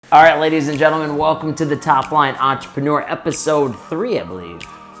All right, ladies and gentlemen, welcome to the Top Line Entrepreneur, episode 3, I believe.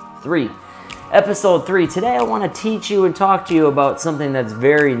 Episode 3. Today I want to teach you and talk to you about something that's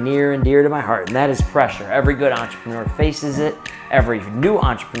very near and dear to my heart, and that is pressure. Every good entrepreneur faces it. Every new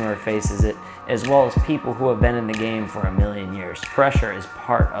entrepreneur faces it, as well as people who have been in the game for a million years. Pressure is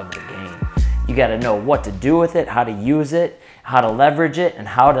part of the game. You got to know what to do with it, how to use it, how to leverage it, and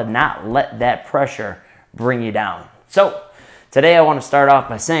how to not let that pressure bring you down. So, today I want to start off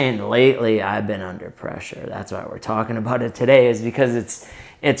by saying lately I've been under pressure. That's why we're talking about it today, is because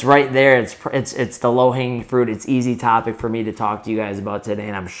it's right there. It's the low-hanging fruit. It's easy topic for me to talk to you guys about today.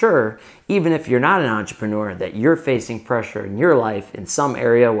 And I'm sure, even if you're not an entrepreneur, that you're facing pressure in your life in some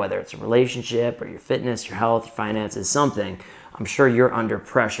area, whether it's a relationship or your fitness, your health, your finances, something. I'm sure you're under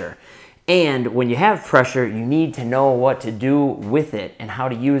pressure. And when you have pressure, you need to know what to do with it and how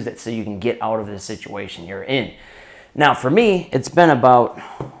to use it so you can get out of the situation you're in. Now, for me, it's been about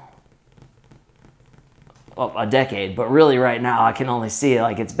a decade, but really right now I can only see it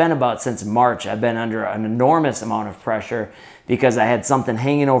like it's been about since March. I've been under an enormous amount of pressure because I had something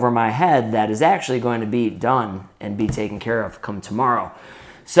hanging over my head that is actually going to be done and be taken care of come tomorrow.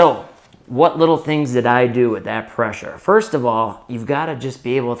 So, what little things did I do with that pressure? First of all, you've got to just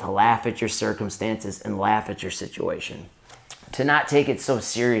be able to laugh at your circumstances and laugh at your situation. To not take it so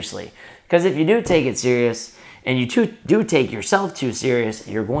seriously. Because if you do take it serious, and you do take yourself too serious,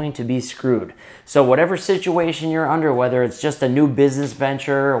 you're going to be screwed. So whatever situation you're under, whether it's just a new business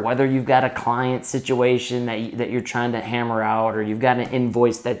venture, or whether you've got a client situation that you're trying to hammer out, or you've got an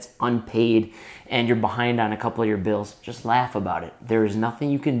invoice that's unpaid and you're behind on a couple of your bills, just laugh about it. There is nothing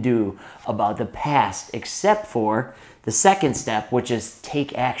you can do about the past except for the second step, which is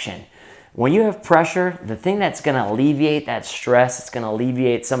take action. When you have pressure, the thing that's going to alleviate that stress, it's going to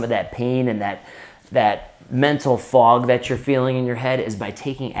alleviate some of that pain and that mental fog that you're feeling in your head, is by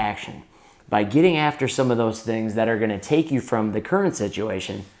taking action, by getting after some of those things that are going to take you from the current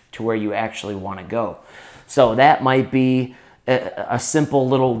situation to where you actually want to go. So that might be a simple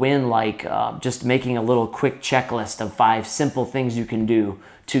little win, like just making a little quick checklist of 5 simple things you can do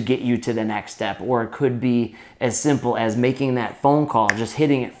to get you to the next step. Or it could be as simple as making that phone call, just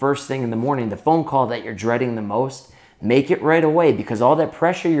hitting it first thing in the morning, the phone call that you're dreading the most. Make it right away, because all that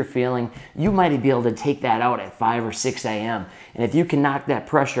pressure you're feeling, you might be able to take that out at 5 or 6 a.m. And if you can knock that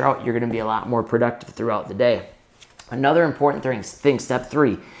pressure out, you're going to be a lot more productive throughout the day. Another important thing, step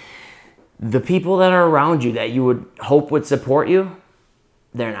 3, the people that are around you that you would hope would support you,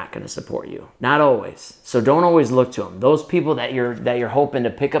 they're not going to support you. Not always. So don't always look to them. Those people that you're hoping to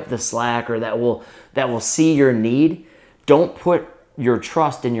pick up the slack or that will see your need, don't put your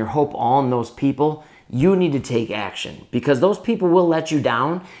trust and your hope on those people. You need to take action, because those people will let you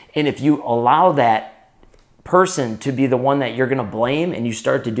down. And if you allow that person to be the one that you're going to blame and you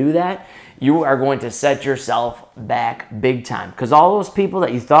start to do that, you are going to set yourself back big time. Because all those people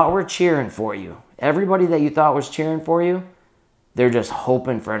that you thought were cheering for you, everybody that you thought was cheering for you, they're just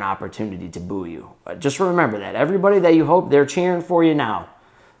hoping for an opportunity to boo you. Just remember that. Everybody that you hope, they're cheering for you now,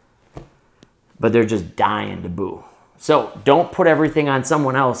 but they're just dying to boo. So don't put everything on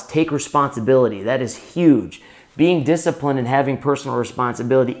someone else. Take responsibility. That is huge. Being disciplined and having personal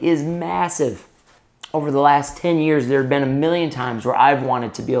responsibility is massive. Over the last 10 years, there have been a million times where I've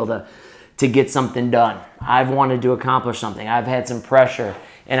wanted to be able to get something done. I've wanted to accomplish something. I've had some pressure,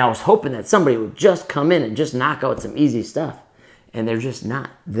 and I was hoping that somebody would just come in and just knock out some easy stuff. And they're just not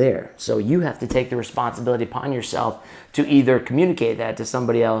there. So you have to take the responsibility upon yourself to either communicate that to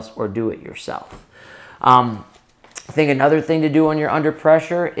somebody else or do it yourself. I think another thing to do when you're under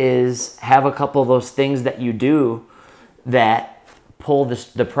pressure is have a couple of those things that you do that pull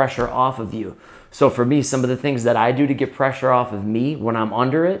the pressure off of you. So for me, some of the things that I do to get pressure off of me when I'm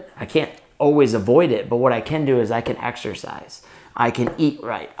under it, I can't always avoid it, but what I can do is I can exercise. I can eat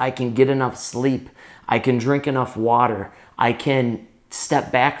right. I can get enough sleep. I can drink enough water. I can step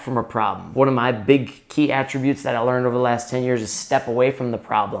back from a problem. One of my big key attributes that I learned over the last 10 years is step away from the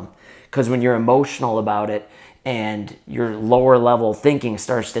problem. Because when you're emotional about it, and your lower level thinking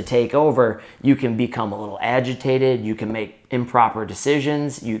starts to take over, you can become a little agitated, you can make improper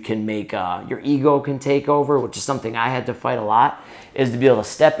decisions, you can make, your ego can take over, which is something I had to fight a lot, is to be able to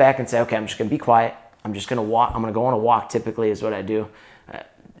step back and say, okay, I'm just gonna be quiet, I'm just gonna walk, I'm gonna go on a walk, typically is what I do.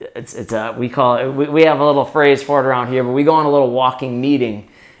 We call it, we have a little phrase for it around here, but we go on a little walking meeting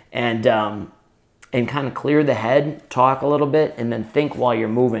and kind of clear the head, talk a little bit, and then think while you're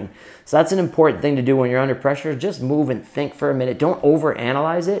moving. So that's an important thing to do when you're under pressure. Just move and think for a minute. Don't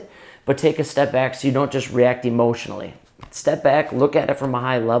overanalyze it, but take a step back so you don't just react emotionally. Step back, look at it from a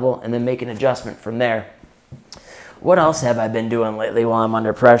high level, and then make an adjustment from there. What else have I been doing lately while I'm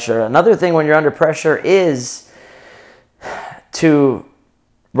under pressure? Another thing when you're under pressure is to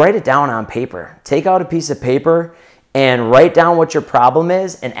write it down on paper. Take out a piece of paper and write down what your problem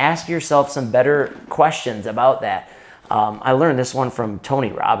is and ask yourself some better questions about that. I learned this one from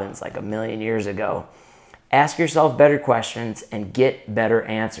Tony Robbins like a million years ago. Ask yourself better questions and get better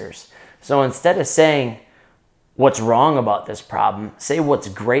answers. So instead of saying, what's wrong about this problem, say what's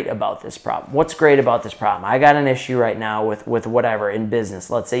great about this problem. What's great about this problem? I got an issue right now with whatever in business.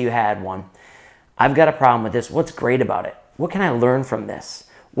 Let's say you had one. I've got a problem with this. What's great about it? What can I learn from this?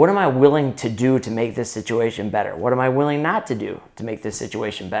 What am I willing to do to make this situation better? What am I willing not to do to make this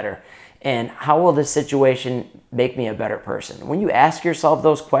situation better? And how will this situation make me a better person? When you ask yourself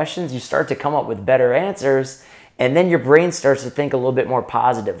those questions, you start to come up with better answers, and then your brain starts to think a little bit more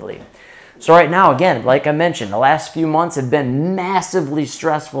positively. So right now, again, like I mentioned, the last few months have been massively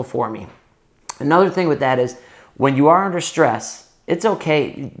stressful for me. Another thing with that is when you are under stress, it's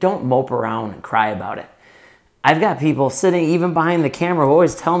okay. Don't mope around and cry about it. I've got people sitting even behind the camera who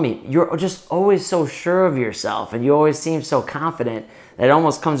always tell me, you're just always so sure of yourself and you always seem so confident that it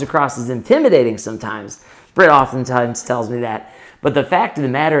almost comes across as intimidating sometimes. Britt oftentimes tells me that. But the fact of the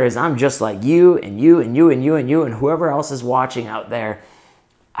matter is I'm just like you and you and you and you and you and whoever else is watching out there.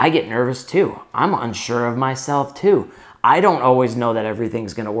 I get nervous too. I'm unsure of myself too. I don't always know that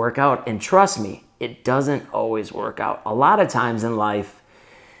everything's going to work out. And trust me, it doesn't always work out. A lot of times in life,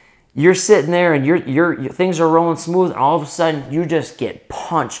 you're sitting there and your things are rolling smooth, and all of a sudden you just get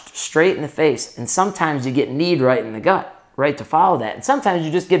punched straight in the face. And sometimes you get kneed right in the gut, right, to follow that. And sometimes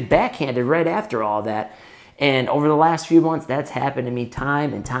you just get backhanded right after all that. And over the last few months, that's happened to me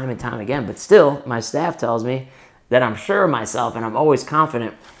time and time and time again. But still, my staff tells me that I'm sure of myself and I'm always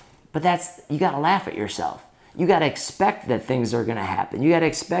confident. But you got to laugh at yourself. You got to expect that things are going to happen. You got to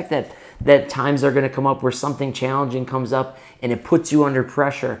expect that times are going to come up where something challenging comes up and it puts you under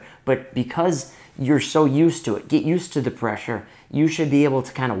pressure. But because you're so used to it, get used to the pressure, you should be able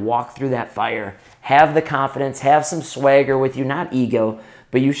to kind of walk through that fire, have the confidence, have some swagger with you, not ego,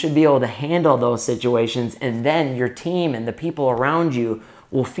 but you should be able to handle those situations, and then your team and the people around you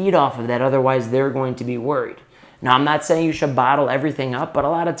will feed off of that. Otherwise, they're going to be worried. Now, I'm not saying you should bottle everything up, but a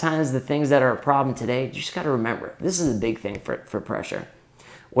lot of times the things that are a problem today, you just got to remember, this is a big thing for pressure.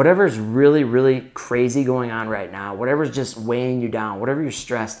 Whatever's really, really crazy going on right now, whatever's just weighing you down, whatever you're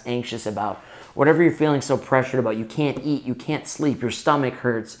stressed, anxious about, whatever you're feeling so pressured about, you can't eat, you can't sleep, your stomach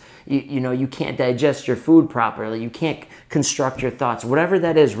hurts, you can't digest your food properly, you can't construct your thoughts, whatever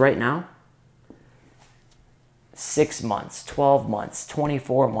that is right now, 6 months, 12 months,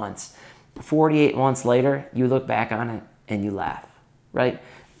 24 months, 48 months later, you look back on it and you laugh, right?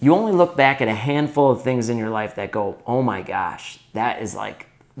 You only look back at a handful of things in your life that go, oh my gosh, that is like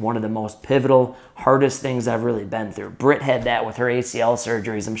one of the most pivotal, hardest things I've really been through. Britt had that with her ACL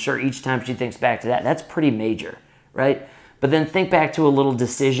surgeries. I'm sure each time she thinks back to that, that's pretty major, right? But then think back to a little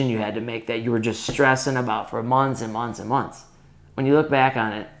decision you had to make that you were just stressing about for months and months and months. When you look back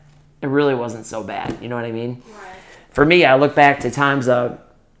on it, it really wasn't so bad. You know what I mean? Right. For me, I look back to times of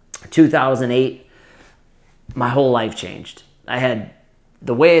 2008, my whole life changed. I had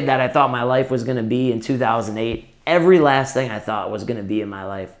the way that I thought my life was going to be in 2008. Every last thing I thought was going to be in my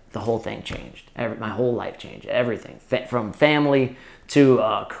life, the whole thing changed. My whole life changed. Everything. From family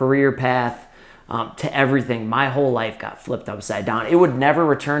to career path to everything. My whole life got flipped upside down. It would never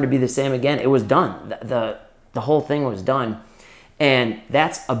return to be the same again. It was done. The whole thing was done. And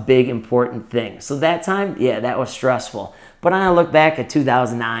that's a big, important thing. So that time, yeah, that was stressful. But I look back at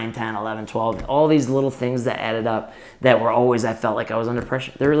 2009, 10, 11, 12, all these little things that added up that were always, I felt like I was under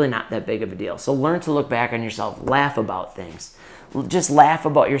pressure. They're really not that big of a deal. So learn to look back on yourself, laugh about things. Just laugh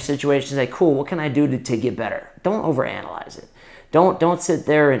about your situation. Say, cool, what can I do to get better? Don't overanalyze it. Don't sit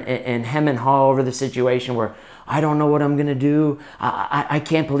there and hem and haw over the situation where I don't know what I'm going to do. I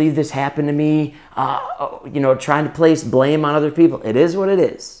can't believe this happened to me. Trying to place blame on other people. It is what it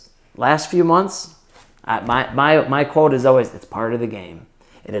is. Last few months, my quote is always, it's part of the game.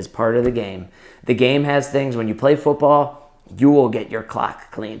 It is part of the game. The game has things, when you play football, you will get your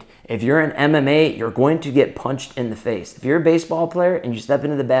clock cleaned. If you're in MMA, you're going to get punched in the face. If you're a baseball player and you step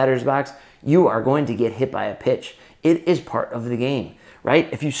into the batter's box, you are going to get hit by a pitch. It is part of the game, right?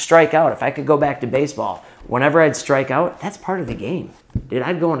 If you strike out, if I could go back to baseball, whenever I'd strike out, that's part of the game. Dude,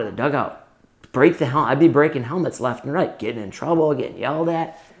 I'd go into the dugout, break the helmet. I'd be breaking helmets left and right, getting in trouble, getting yelled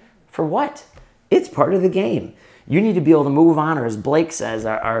at. For what? It's part of the game. You need to be able to move on, or as Blake says,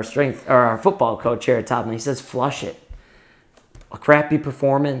 our football coach here at Top, he says, flush it. A crappy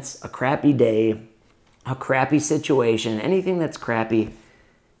performance, a crappy day, a crappy situation, anything that's crappy,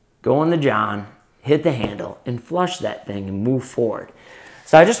 go on the John, hit the handle and flush that thing and move forward.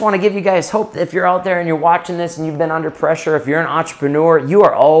 So I just want to give you guys hope that if you're out there and you're watching this and you've been under pressure, if you're an entrepreneur, you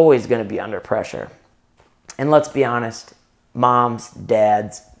are always going to be under pressure. And let's be honest, moms,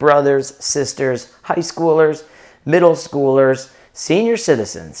 dads, brothers, sisters, high schoolers, middle schoolers, senior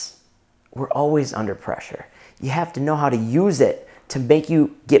citizens, we're always under pressure. You have to know how to use it to make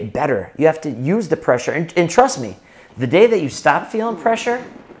you get better. You have to use the pressure. And trust me, the day that you stop feeling pressure,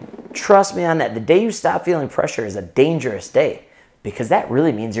 trust me on that, the day you stop feeling pressure is a dangerous day, because that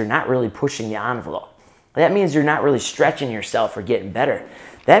really means you're not really pushing the envelope. That means you're not really stretching yourself or getting better.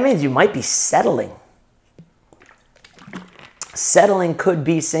 That means you might be settling. Settling could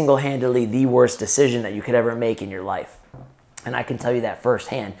be single-handedly the worst decision that you could ever make in your life. And I can tell you that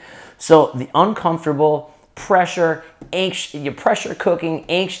firsthand. So the uncomfortable, pressure, pressure cooking,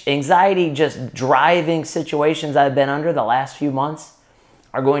 anxiety, just driving situations I've been under the last few months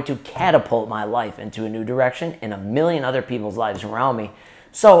are going to catapult my life into a new direction and a million other people's lives around me.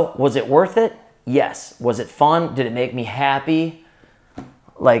 So was it worth it? Yes. Was it fun? Did it make me happy?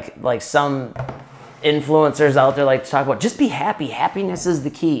 Like some influencers out there like to talk about, just be happy. Happiness is the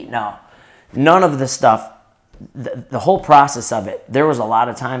key. No, none of the stuff, the whole process of it, there was a lot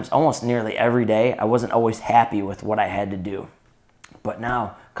of times, almost nearly every day, I wasn't always happy with what I had to do. But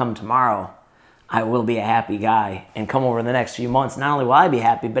now, come tomorrow, I will be a happy guy. And come over the next few months, not only will I be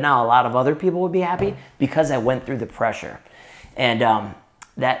happy, but now a lot of other people will be happy because I went through the pressure. And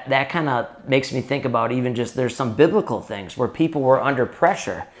that kind of makes me think about even just there's some biblical things where people were under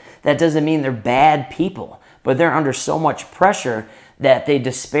pressure. That doesn't mean they're bad people, but they're under so much pressure that they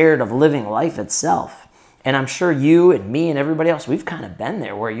despaired of living life itself. And I'm sure you and me and everybody else, we've kind of been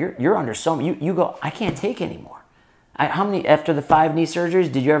there where you're under so much, you go, I can't take anymore. How many, after the 5 knee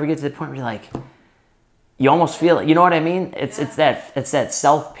surgeries, did you ever get to the point where you're like, you almost feel it, you know what I mean? It's that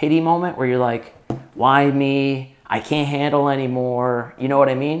self-pity moment where you're like, why me? I can't handle anymore. You know what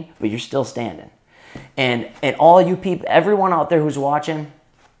I mean? But you're still standing. And all you people, everyone out there who's watching,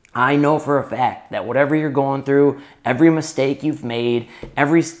 I know for a fact that whatever you're going through, every mistake you've made,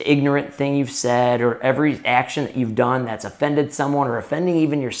 every ignorant thing you've said, or every action that you've done that's offended someone or offending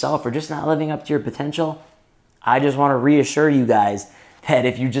even yourself or just not living up to your potential, I just want to reassure you guys that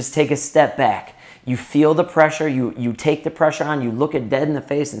if you just take a step back, you feel the pressure, you take the pressure on, you look it dead in the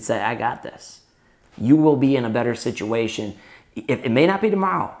face and say, I got this. You will be in a better situation. It may not be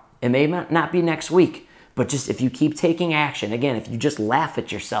tomorrow. It may not be next week. But just if you keep taking action, again, if you just laugh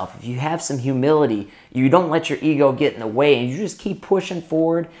at yourself, if you have some humility, you don't let your ego get in the way, and you just keep pushing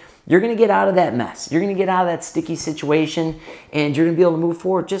forward, you're going to get out of that mess. You're going to get out of that sticky situation, and you're going to be able to move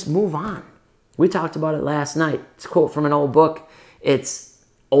forward. Just move on. We talked about it last night. It's a quote from an old book. It's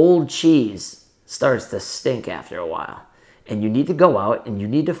old cheese starts to stink after a while. And you need to go out and you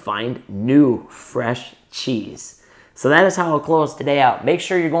need to find new, fresh cheese. So that is how I'll close today out. Make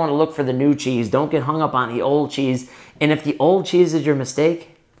sure you're going to look for the new cheese. Don't get hung up on the old cheese. And if the old cheese is your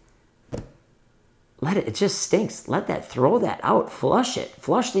mistake, it just stinks. Throw that out. Flush it.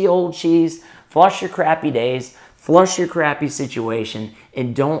 Flush the old cheese. Flush your crappy days. Flush your crappy situation.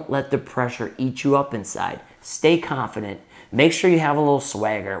 And don't let the pressure eat you up inside. Stay confident. Make sure you have a little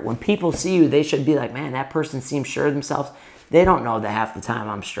swagger. When people see you, they should be like, man, that person seems sure of themselves. They don't know that half the time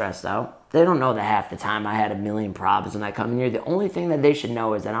I'm stressed out. They don't know that half the time I had a million problems when I come in here. The only thing that they should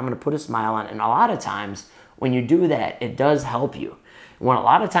know is that I'm going to put a smile on. And a lot of times when you do that, it does help you. A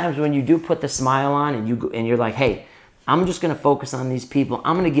lot of times when you do put the smile on and you're like, hey, I'm just going to focus on these people.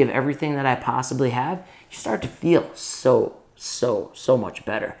 I'm going to give everything that I possibly have. You start to feel so much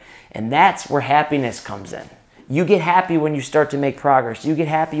better. And that's where happiness comes in. You get happy when you start to make progress. You get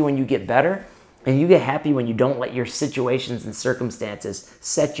happy when you get better. And you get happy when you don't let your situations and circumstances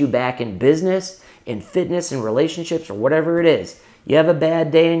set you back in business, in fitness, in relationships, or whatever it is. You have a bad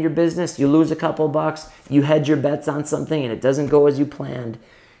day in your business, you lose a couple bucks, you hedge your bets on something and it doesn't go as you planned.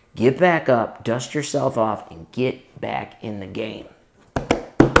 Get back up, dust yourself off, and get back in the game.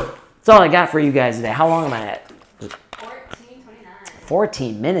 That's all I got for you guys today. How long am I at? 14:29.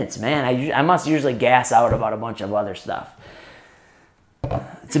 14 minutes, man. I must usually gas out about a bunch of other stuff.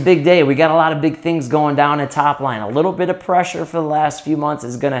 It's a big day. We got a lot of big things going down at Top Line. A little bit of pressure for the last few months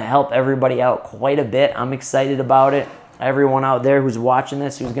is going to help everybody out quite a bit. I'm excited about it. Everyone out there who's watching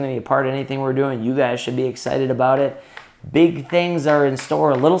this, who's going to be a part of anything we're doing, you guys should be excited about it. Big things are in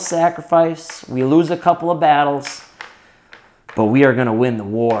store. A little sacrifice. We lose a couple of battles, but we are going to win the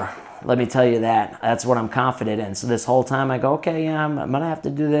war. Let me tell you that. That's what I'm confident in. So this whole time I go, okay, yeah, I'm going to have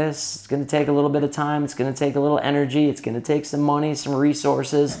to do this. It's going to take a little bit of time. It's going to take a little energy. It's going to take some money, some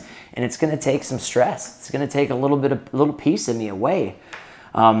resources, and it's going to take some stress. It's going to take a little piece of me away.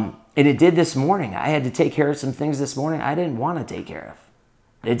 And it did this morning. I had to take care of some things this morning I didn't want to take care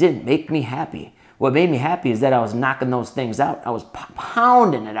of. It didn't make me happy. What made me happy is that I was knocking those things out. I was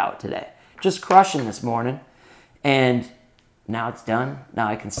pounding it out today, just crushing this morning. And now it's done. Now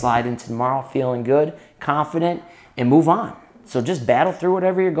I can slide into tomorrow feeling good, confident, and move on. So just battle through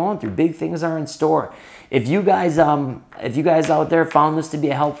whatever you're going through. Big things are in store. If you guys out there found this to be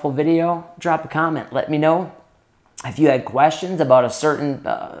a helpful video, drop a comment. Let me know. If you had questions about a certain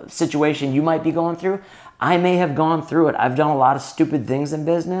situation you might be going through, I may have gone through it. I've done a lot of stupid things in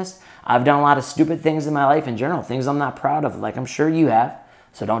business. I've done a lot of stupid things in my life in general, things I'm not proud of, like I'm sure you have.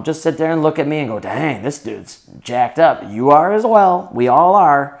 So don't just sit there and look at me and go, dang, this dude's jacked up. You are as well. We all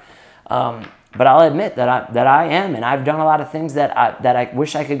are. But I'll admit that I am, and I've done a lot of things that I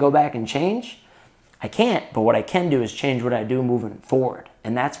wish I could go back and change. I can't, but what I can do is change what I do moving forward.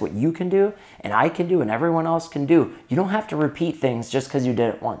 And that's what you can do, and I can do, and everyone else can do. You don't have to repeat things just because you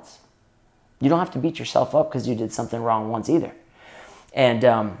did it once. You don't have to beat yourself up because you did something wrong once either. And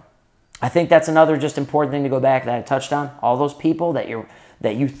I think that's another just important thing to go back that I touched on. All those people that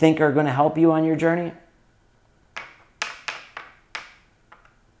you think are going to help you on your journey.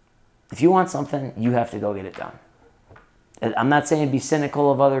 If you want something, you have to go get it done. I'm not saying be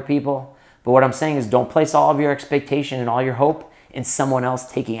cynical of other people, but what I'm saying is don't place all of your expectation and all your hope in someone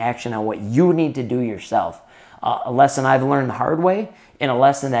else taking action on what you need to do yourself. A lesson I've learned the hard way, and a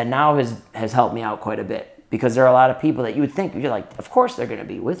lesson that now has helped me out quite a bit, because there are a lot of people that you would think, you're like, of course they're going to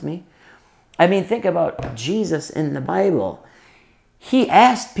be with me. I mean, think about Jesus in the Bible. He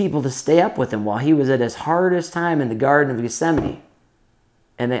asked people to stay up with him while he was at his hardest time in the Garden of Gethsemane,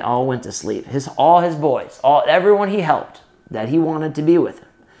 and they all went to sleep. All his boys, everyone he helped, that he wanted to be with him,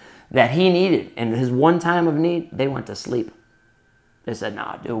 that he needed, and his one time of need, they went to sleep. They said,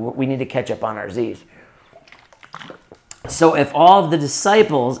 nah, dude, we need to catch up on our Z's. So if all of the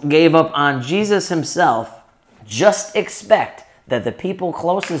disciples gave up on Jesus himself, just expect that the people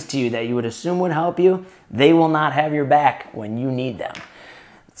closest to you that you would assume would help you, they will not have your back when you need them.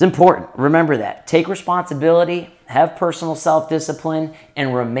 It's important. Remember that. Take responsibility, have personal self-discipline,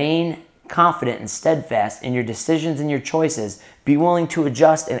 and remain confident and steadfast in your decisions and your choices. Be willing to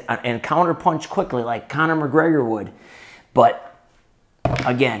adjust and counterpunch quickly like Conor McGregor would. But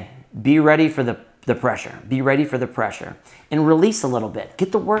again, be ready for the pressure. Be ready for the pressure. And release a little bit.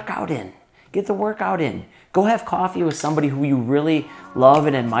 Get the workout in. Get the workout in. Go have coffee with somebody who you really love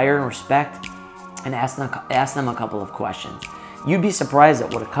and admire and respect, and ask them a couple of questions. You'd be surprised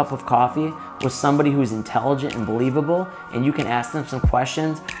at what a cup of coffee with somebody who's intelligent and believable, and you can ask them some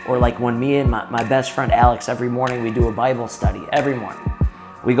questions. Or like when me and my best friend Alex, every morning we do a Bible study. Every morning.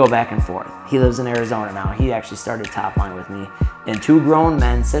 We go back and forth. He lives in Arizona now. He actually started Top Line with me. And two grown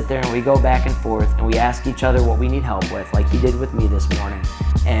men sit there and we go back and forth and we ask each other what we need help with, like he did with me this morning.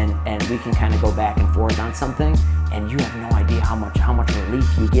 And we can kind of go back and forth on something, and you have no idea how much relief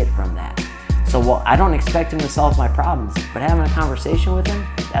you get from that. So well, I don't expect him to solve my problems, but having a conversation with him,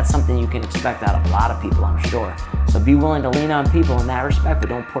 that's something you can expect out of a lot of people, I'm sure. So be willing to lean on people in that respect, but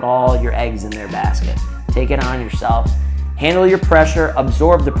don't put all your eggs in their basket. Take it on yourself. Handle your pressure,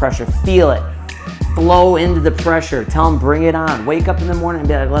 absorb the pressure, feel it, flow into the pressure, tell them bring it on. Wake up in the morning and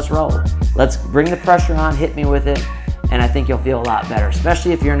be like, let's roll. Let's bring the pressure on, hit me with it, and I think you'll feel a lot better,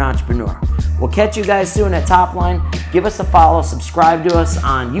 especially if you're an entrepreneur. We'll catch you guys soon at Top Line. Give us a follow, subscribe to us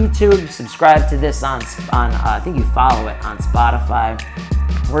on YouTube, subscribe to this on I think you follow it on Spotify.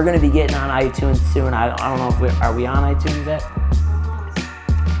 We're gonna be getting on iTunes soon. I don't know if are we on iTunes yet?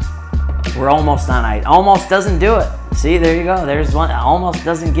 We're almost on iTunes. Almost doesn't do it. See, there you go. There's one. Almost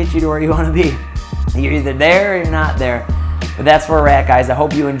doesn't get you to where you want to be. You're either there or you're not there. But that's where we're at, guys. I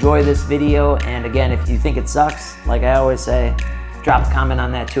hope you enjoy this video. And again, if you think it sucks, like I always say, drop a comment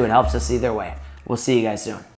on that too. It helps us either way. We'll see you guys soon.